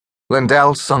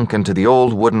Lindell sunk into the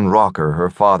old wooden rocker her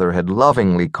father had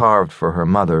lovingly carved for her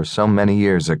mother so many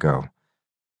years ago.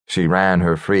 She ran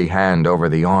her free hand over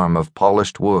the arm of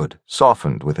polished wood,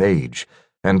 softened with age,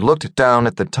 and looked down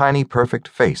at the tiny perfect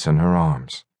face in her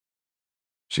arms.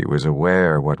 She was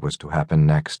aware what was to happen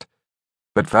next,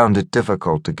 but found it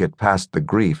difficult to get past the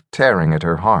grief tearing at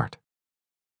her heart.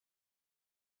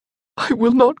 "I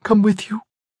will not come with you,"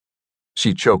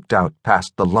 she choked out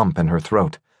past the lump in her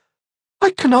throat. "I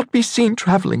cannot be seen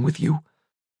traveling with you.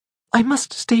 I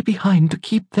must stay behind to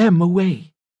keep them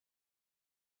away."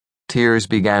 Tears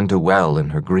began to well in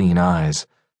her green eyes,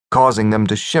 causing them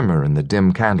to shimmer in the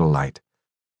dim candlelight.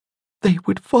 "They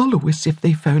would follow us if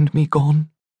they found me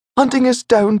gone, hunting us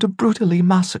down to brutally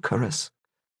massacre us.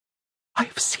 I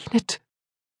have seen it.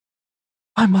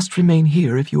 I must remain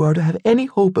here if you are to have any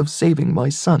hope of saving my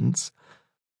sons.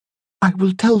 I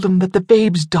will tell them that the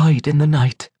babes died in the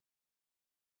night.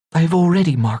 I have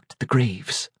already marked the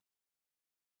graves."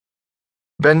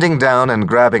 Bending down and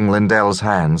grabbing Lindell's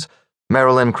hands,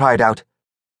 Marilyn cried out,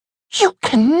 "You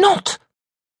cannot!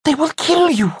 They will kill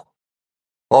you!"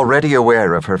 Already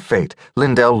aware of her fate,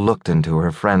 Lindell looked into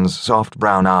her friend's soft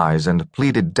brown eyes and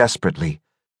pleaded desperately,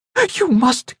 "You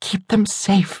must keep them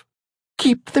safe.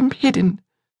 Keep them hidden.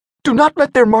 Do not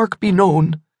let their mark be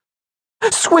known.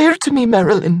 Swear to me,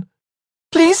 Marilyn.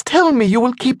 Please tell me you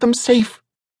will keep them safe.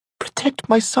 Protect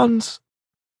my sons."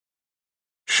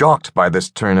 Shocked by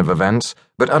this turn of events,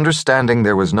 but understanding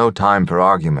there was no time for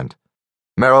argument,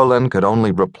 Marilyn could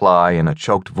only reply in a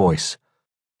choked voice,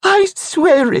 "I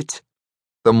swear it."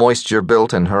 The moisture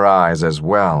built in her eyes as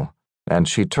well, and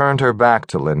she turned her back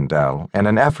to Lindell in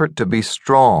an effort to be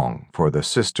strong for the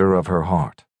sister of her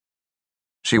heart.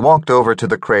 She walked over to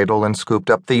the cradle and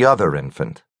scooped up the other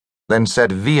infant, then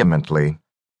said vehemently,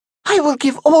 "I will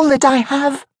give all that I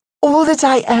have, all that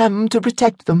I am, to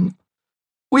protect them.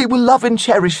 We will love and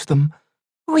cherish them.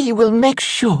 We will make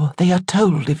sure they are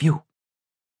told of you."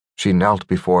 She knelt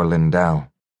before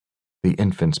Lindell, the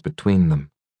infants between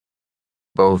them.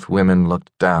 Both women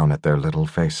looked down at their little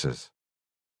faces.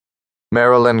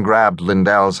 Marilyn grabbed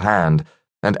Lindell's hand,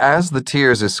 and as the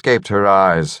tears escaped her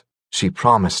eyes, she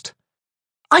promised,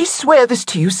 "I swear this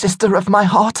to you, sister of my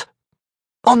heart.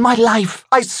 On my life,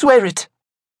 I swear it."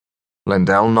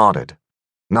 Lindell nodded,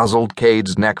 nuzzled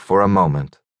Cade's neck for a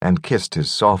moment, and kissed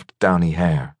his soft, downy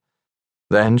hair.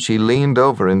 Then she leaned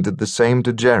over and did the same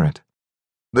to Jarrett.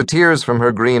 The tears from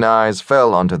her green eyes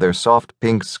fell onto their soft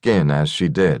pink skin as she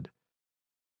did.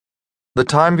 The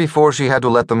time before she had to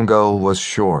let them go was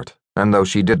short, and though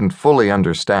she didn't fully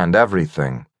understand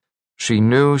everything, she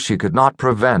knew she could not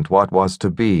prevent what was to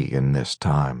be in this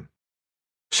time.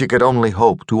 She could only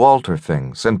hope to alter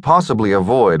things and possibly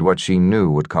avoid what she knew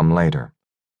would come later.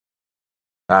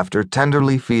 After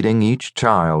tenderly feeding each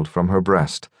child from her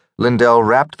breast, Lindell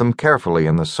wrapped them carefully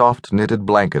in the soft knitted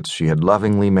blankets she had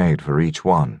lovingly made for each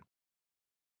one.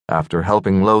 After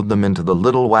helping load them into the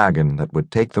little wagon that would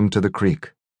take them to the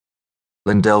creek,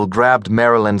 Lindell grabbed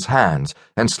Marilyn's hands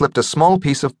and slipped a small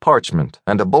piece of parchment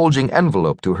and a bulging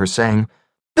envelope to her, saying,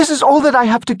 "This is all that I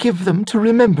have to give them to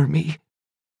remember me."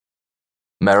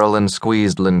 Marilyn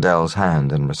squeezed Lindell's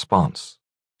hand in response,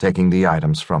 taking the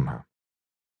items from her.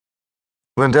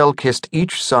 Lindell kissed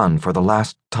each son for the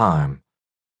last time,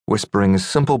 whispering a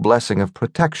simple blessing of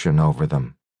protection over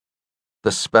them.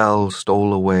 The spell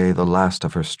stole away the last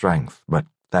of her strength, but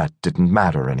that didn't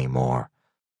matter anymore.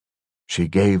 She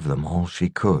gave them all she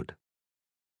could.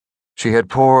 She had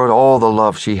poured all the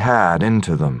love she had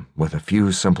into them with a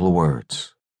few simple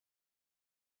words.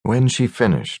 When she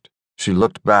finished, she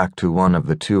looked back to one of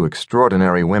the two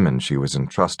extraordinary women she was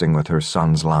entrusting with her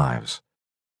sons' lives.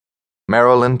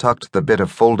 Marilyn tucked the bit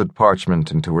of folded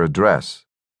parchment into her dress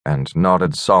and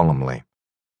nodded solemnly.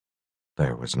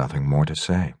 There was nothing more to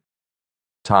say.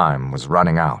 Time was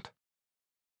running out.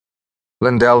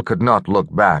 Lindell could not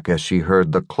look back as she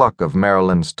heard the cluck of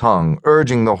Marilyn's tongue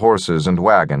urging the horses and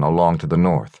wagon along to the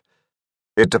north.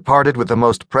 It departed with the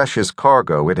most precious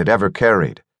cargo it had ever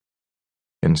carried.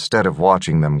 Instead of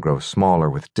watching them grow smaller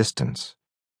with distance,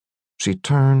 she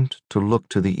turned to look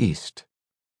to the east.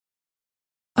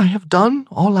 "I have done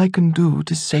all I can do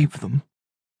to save them,"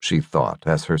 she thought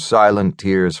as her silent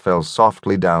tears fell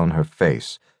softly down her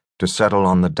face to settle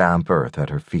on the damp earth at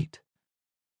her feet.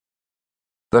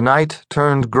 The night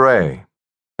turned gray,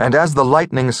 and as the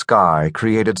lightening sky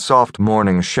created soft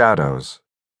morning shadows,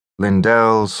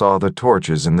 Lindell saw the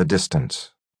torches in the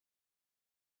distance.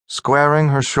 Squaring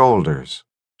her shoulders,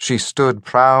 she stood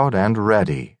proud and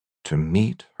ready to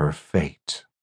meet her fate.